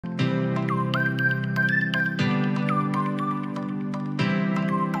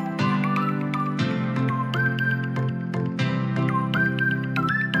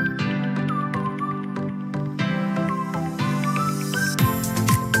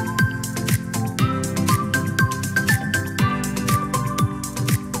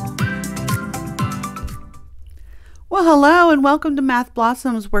Well, hello and welcome to Math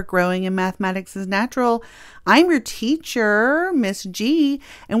Blossoms, where growing in mathematics is natural. I'm your teacher, Miss G,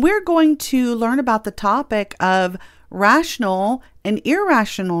 and we're going to learn about the topic of rational and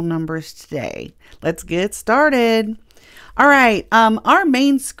irrational numbers today. Let's get started. All right, our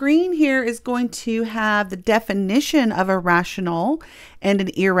main screen here is going to have the definition of a rational and an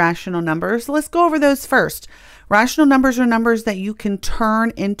irrational number. So let's go over those first. Rational numbers are numbers that you can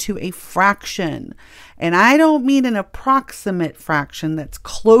turn into a fraction. And I don't mean an approximate fraction that's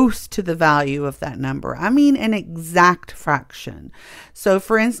close to the value of that number. I mean an exact fraction. So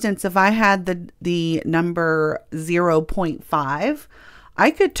for instance, if I had the number 0.5,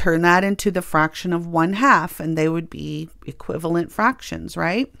 I could turn that into the fraction of 1/2, and they would be equivalent fractions,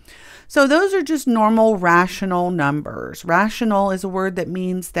 right? So those are just normal rational numbers. Rational is a word that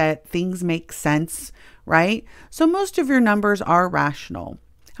means that things make sense, right? So most of your numbers are rational.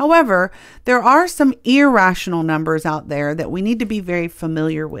 However, there are some irrational numbers out there that we need to be very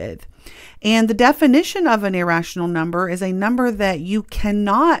familiar with. And the definition of an irrational number is a number that you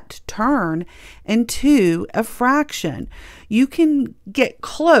cannot turn into a fraction. You can get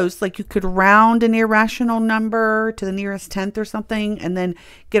close, like you could round an irrational number to the nearest tenth or something and then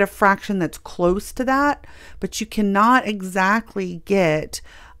get a fraction that's close to that, but you cannot exactly get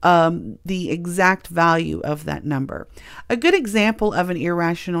the exact value of that number. A good example of an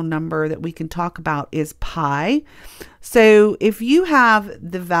irrational number that we can talk about is pi. So if you have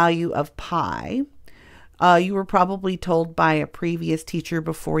the value of pi, you were probably told by a previous teacher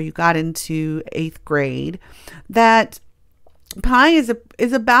before you got into 8th grade that pi is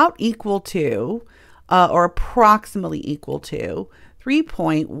about equal to or approximately equal to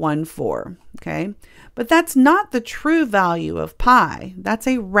 3.14, okay? But that's not the true value of pi. That's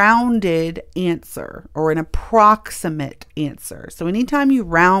a rounded answer or an approximate answer. So anytime you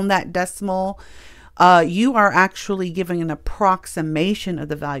round that decimal, you are actually giving an approximation of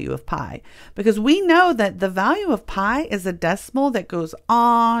the value of pi, because we know that the value of pi is a decimal that goes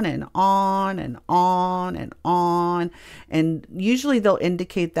on and on and on and on. And usually they'll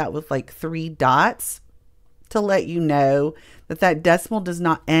indicate that with like 3 dots to let you know that that decimal does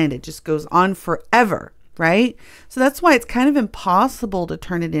not end. It just goes on forever, right? So that's why it's kind of impossible to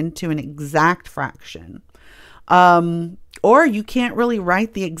turn it into an exact fraction. Or you can't really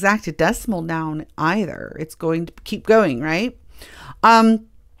write the exact decimal down either. It's going to keep going, right?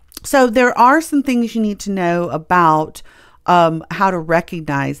 So there are some things you need to know about how to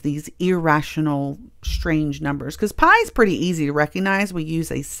recognize these irrational, strange numbers, because pi is pretty easy to recognize. We use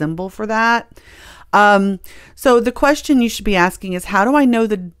a symbol for that. So the question you should be asking is, how do I know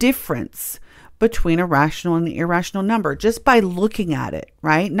the difference between a rational and an irrational number? Just by looking at it,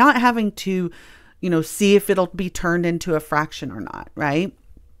 right? Not having to, see if it'll be turned into a fraction or not, right?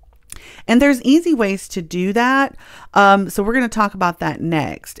 And there's easy ways to do that. So we're going to talk about that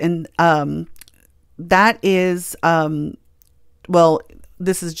next. And that is, well,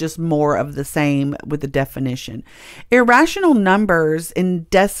 this is just more of the same with the definition. Irrational numbers in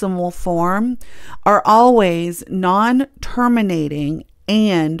decimal form are always non-terminating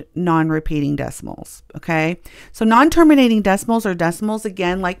and non-repeating decimals, okay? So non-terminating decimals are decimals,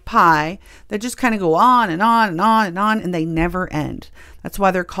 again, like pi, that just kind of go on and on and on and on, and they never end. That's why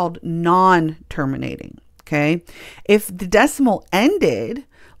they're called non-terminating, okay? If the decimal ended,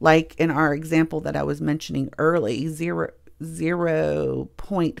 like in our example that I was mentioning early, 0.5.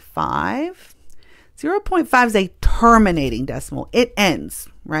 0.5 is a terminating decimal. It ends,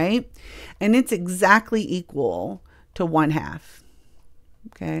 right? And it's exactly equal to 1/2.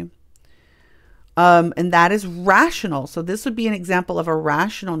 Okay. And that is rational. So this would be an example of a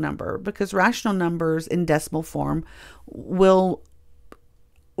rational number, because rational numbers in decimal form will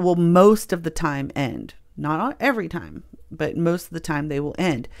most of the time end. Not every time, but most of the time they will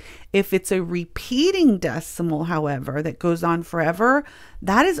end. If it's a repeating decimal, however, that goes on forever,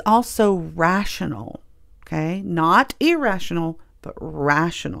 that is also rational, okay? Not irrational, but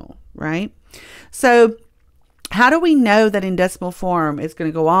rational, right? So how do we know that in decimal form it's going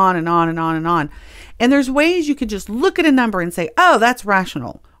to go on and on and on and on? And there's ways you could just look at a number and say, oh, that's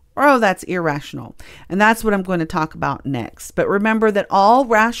rational, or oh, that's irrational. And that's what I'm going to talk about next. But remember that all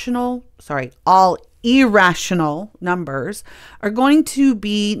irrational numbers are going to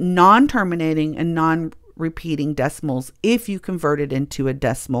be non-terminating and non-repeating decimals if you convert it into a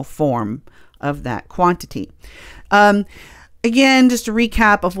decimal form of that quantity. Again, just a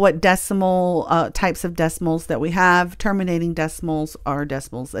recap of what decimal types of decimals that we have. Terminating decimals are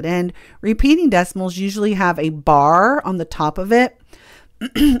decimals that end. Repeating decimals usually have a bar on the top of it.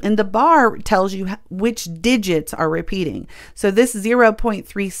 And the bar tells you which digits are repeating. So this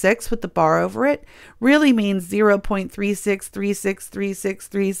 0.36 with the bar over it really means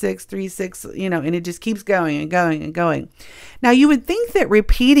 0.3636363636, you know, and it just keeps going and going and going. Now you would think that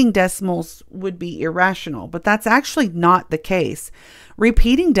repeating decimals would be irrational, but that's actually not the case.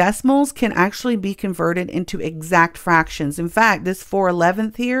 Repeating decimals can actually be converted into exact fractions. In fact, this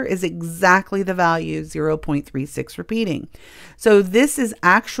 4/11th here is exactly the value 0.36 repeating. So this is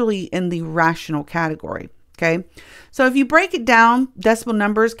actually in the rational category. Okay, so if you break it down, decimal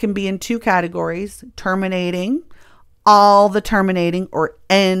numbers can be in two categories: terminating, all the terminating or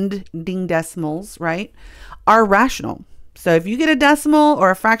ending decimals, right, are rational. So if you get a decimal or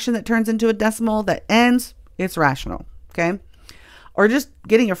a fraction that turns into a decimal that ends, it's rational. Okay. Or just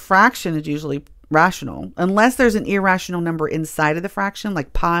getting a fraction is usually rational, unless there's an irrational number inside of the fraction,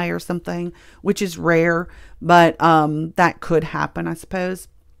 like pi or something, which is rare, but that could happen, I suppose.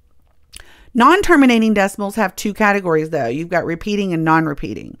 Non-terminating decimals have two categories, though. You've got repeating and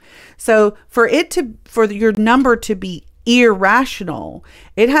non-repeating. So for your number to be irrational,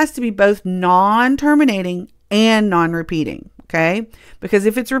 it has to be both non-terminating and non-repeating, okay? Because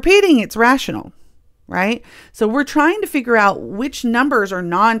if it's repeating, it's rational. Right? So we're trying to figure out which numbers are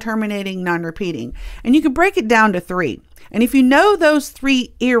non-terminating, non-repeating. And you can break it down to 3. And if you know those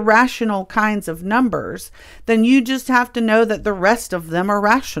 3 irrational kinds of numbers, then you just have to know that the rest of them are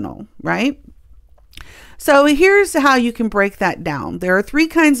rational, right? So here's how you can break that down. There are 3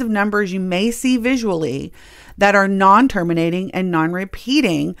 kinds of numbers you may see visually that are non-terminating and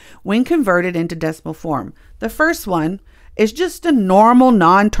non-repeating when converted into decimal form. The first one is just a normal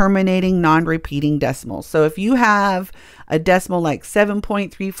non-terminating, non-repeating decimal. So if you have a decimal like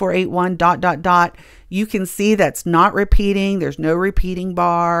 7.3481 ... you can see that's not repeating. There's no repeating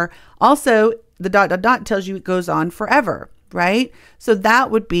bar. Also, the ... tells you it goes on forever, right? So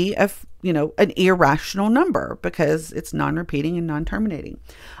that would be an irrational number because it's non-repeating and non-terminating.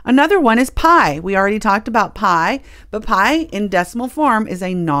 Another one is pi. We already talked about pi, but pi in decimal form is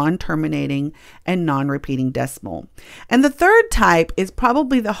a non-terminating and non-repeating decimal. And the third type is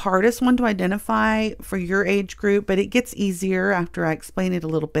probably the hardest one to identify for your age group, but it gets easier after I explain it a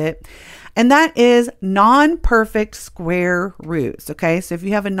little bit. And that is non-perfect square roots. Okay, so if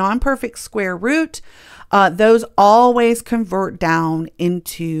you have a non-perfect square root, those always convert down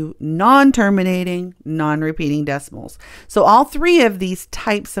into non-terminating, non-repeating decimals. So all 3 of these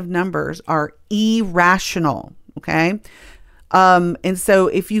types of numbers are irrational, okay? And so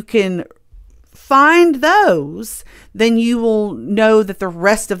if you can find those, then you will know that the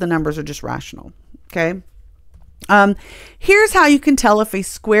rest of the numbers are just rational, okay? Here's how you can tell if a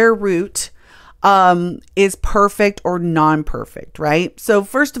square root is perfect or non-perfect, right? So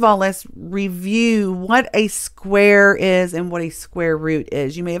first of all, let's review what a square is and what a square root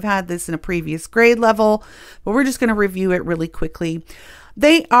is. You may have had this in a previous grade level, but we're just going to review it really quickly.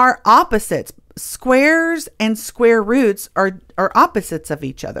 They are opposites. Squares and square roots are opposites of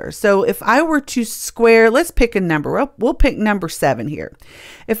each other. So if I were to square, let's pick a number. We'll pick number 7 here.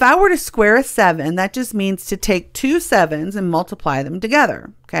 If I were to square a 7, that just means to take 2 7s and multiply them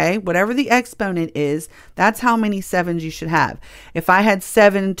together. Okay, whatever the exponent is, that's how many 7s you should have. If I had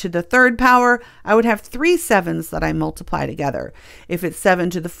 7 to the 3rd power, I would have 3 7s that I multiply together. If it's 7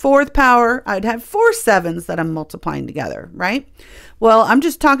 to the 4th power, I'd have 4 7s that I'm multiplying together, right? Well, I'm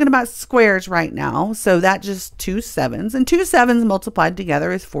just talking about squares right now. So that's just 2 7s, and 2 7s multiplied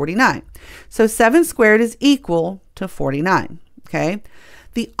together is 49. So 7 squared is equal to 49, okay?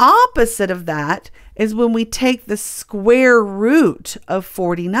 The opposite of that is when we take the square root of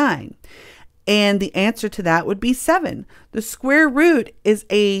 49. And the answer to that would be 7. The square root is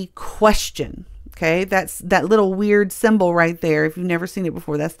a question. Okay, that's that little weird symbol right there. If you've never seen it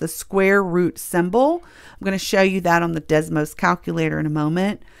before, that's the square root symbol. I'm going to show you that on the Desmos calculator in a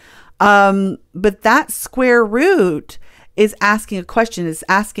moment. But that square root is asking a question. It's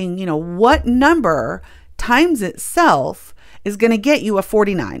asking, what number times itself is going to get you a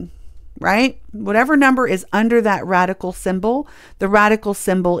 49, right? Whatever number is under that radical symbol, the radical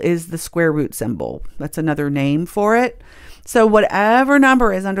symbol is the square root symbol. That's another name for it. So whatever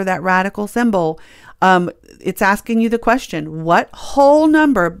number is under that radical symbol, it's asking you the question, what whole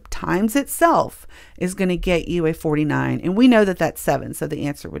number times itself is going to get you a 49? And we know that that's 7, so the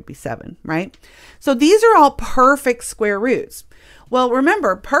answer would be 7, right? So these are all perfect square roots. Well,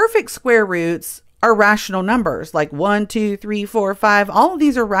 remember, perfect square roots are rational numbers like 1, 2, 3, 4, 5. All of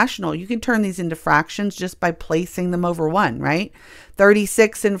these are rational. You can turn these into fractions just by placing them over 1, right?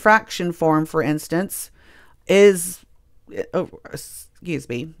 36 in fraction form, for instance, is... excuse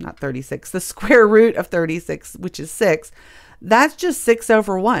me, not 36, the square root of 36, which is 6. That's just 6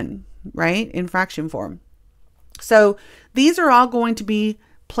 over 1, right? In fraction form. So these are all going to be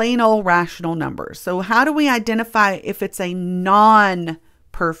plain old rational numbers. So how do we identify if it's a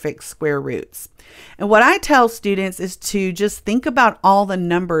non-perfect square roots? And what I tell students is to just think about all the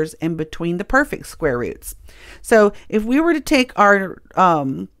numbers in between the perfect square roots. So if we were to take our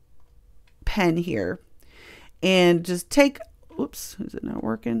pen here and just take, oops, is it not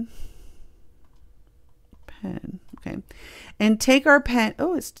working? Pen, okay. And take our pen,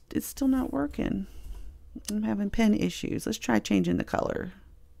 oh, it's still not working. I'm having pen issues. Let's try changing the color.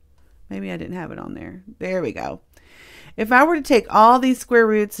 Maybe I didn't have it on there. There we go. If I were to take all these square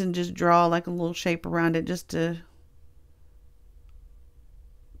roots and just draw like a little shape around it just to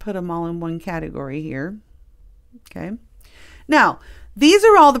put them all in one category here. Okay. Now, these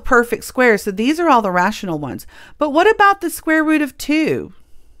are all the perfect squares, so these are all the rational ones. But what about the square root of 2?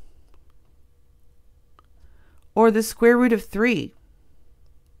 Or the square root of 3?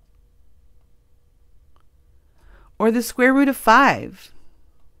 Or the square root of 5?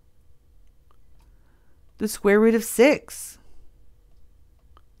 The square root of 6?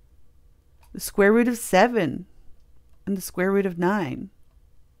 The square root of 7? And the square root of 9?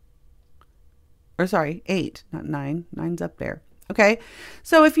 Or sorry, 8, not 9. 9's up there. Okay,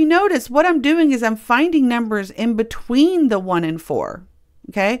 so if you notice, what I'm doing is I'm finding numbers in between the 1 and 4.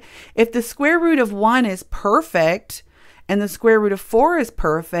 Okay, if the square root of 1 is perfect and the square root of 4 is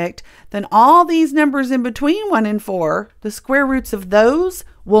perfect, then all these numbers in between 1 and 4, the square roots of those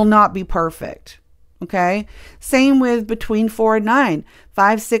will not be perfect. Okay, same with between 4 and 9.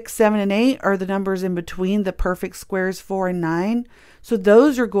 5, 6, 7, and 8 are the numbers in between the perfect squares 4 and 9. So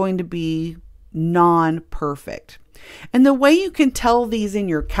those are going to be non-perfect. And the way you can tell these in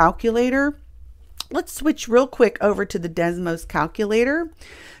your calculator, let's switch real quick over to the Desmos calculator.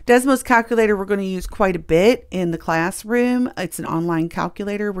 Desmos calculator we're going to use quite a bit in the classroom. It's an online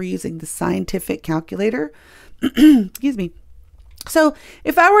calculator. We're using the scientific calculator. Excuse me. So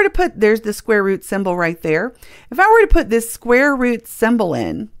if I were to put, there's the square root symbol right there. If I were to put this square root symbol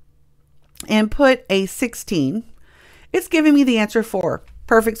in and put a 16, it's giving me the answer 4.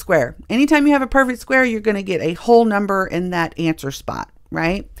 Perfect square. Anytime you have a perfect square, you're going to get a whole number in that answer spot,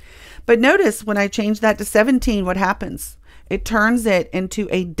 right? But notice when I change that to 17, what happens? It turns it into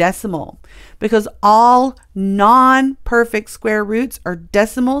a decimal because all non-perfect square roots are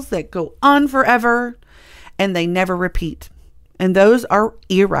decimals that go on forever and they never repeat. And those are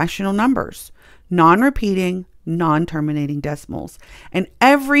irrational numbers, non-repeating, non-terminating decimals. And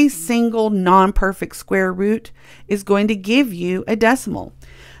every single non-perfect square root is going to give you a decimal.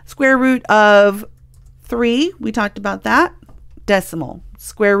 Square root of 3, we talked about that, decimal.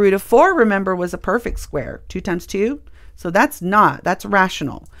 Square root of 4, remember, was a perfect square. 2 times 2, so that's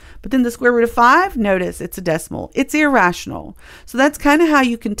rational. But then the square root of 5, notice it's a decimal. It's irrational. So that's kind of how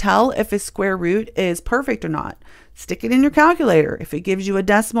you can tell if a square root is perfect or not. Stick it in your calculator. If it gives you a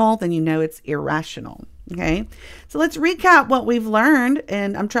decimal, then you know it's irrational. Okay, so let's recap what we've learned,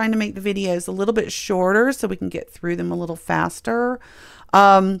 and I'm trying to make the videos a little bit shorter so we can get through them a little faster.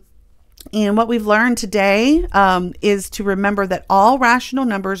 And what we've learned today is to remember that all rational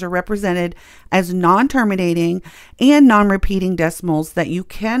numbers are represented as non-terminating and non-repeating decimals that you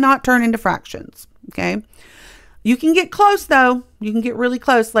cannot turn into fractions. Okay, you can get close though. You can get really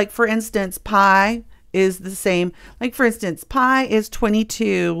close. Like for instance, pi is the same. Like for instance, pi is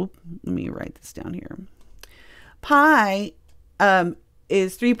 22. Let me write this down here. Pi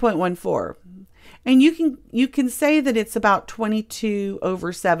is 3.14. And you can say that it's about 22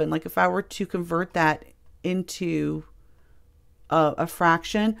 over 7. Like if I were to convert that into a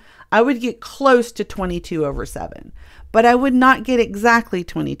fraction, I would get close to 22 over 7. But I would not get exactly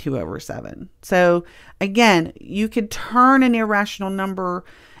 22 over 7. So again, you could turn an irrational number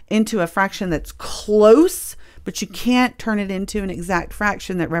into a fraction that's close, but you can't turn it into an exact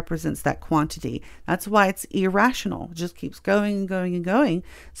fraction that represents that quantity. That's why it's irrational. It just keeps going and going and going.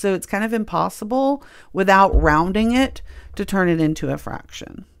 So it's kind of impossible without rounding it to turn it into a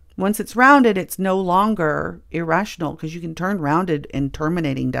fraction. Once it's rounded, it's no longer irrational because you can turn rounded and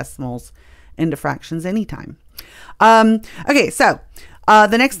terminating decimals into fractions anytime. Okay, so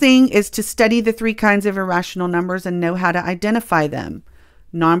the next thing is to study the 3 kinds of irrational numbers and know how to identify them.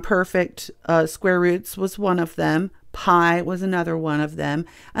 Non-perfect square roots was one of them. Pi was another one of them.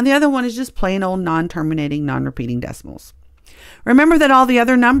 And the other one is just plain old non-terminating, non-repeating decimals. Remember that all the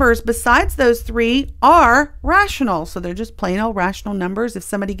other numbers besides those 3 are rational. So they're just plain old rational numbers. If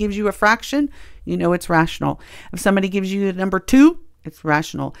somebody gives you a fraction, you know it's rational. If somebody gives you the number 2, it's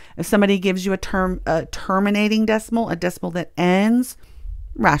rational. If somebody gives you a terminating decimal, a decimal that ends,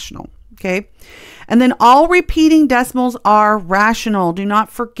 rational. Okay. And then all repeating decimals are rational. Do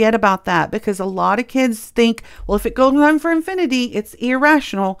not forget about that, because a lot of kids think, well, if it goes on for infinity, it's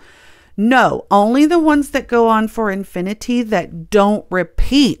irrational. No, only the ones that go on for infinity that don't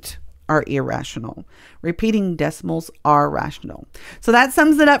repeat are irrational. Repeating decimals are rational. So that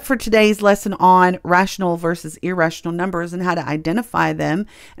sums it up for today's lesson on rational versus irrational numbers and how to identify them.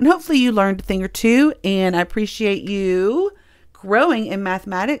 And hopefully you learned a thing or two, and I appreciate you growing in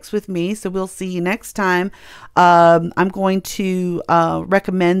mathematics with me. So we'll see you next time. I'm going to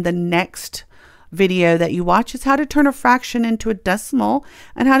recommend the next video that you watch is how to turn a fraction into a decimal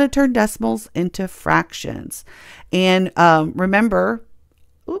and how to turn decimals into fractions. And remember,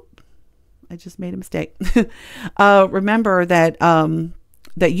 I just made a mistake. Remember that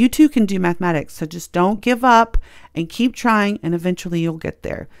that you too can do mathematics. So just don't give up and keep trying, and eventually you'll get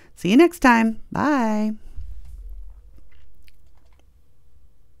there. See you next time. Bye.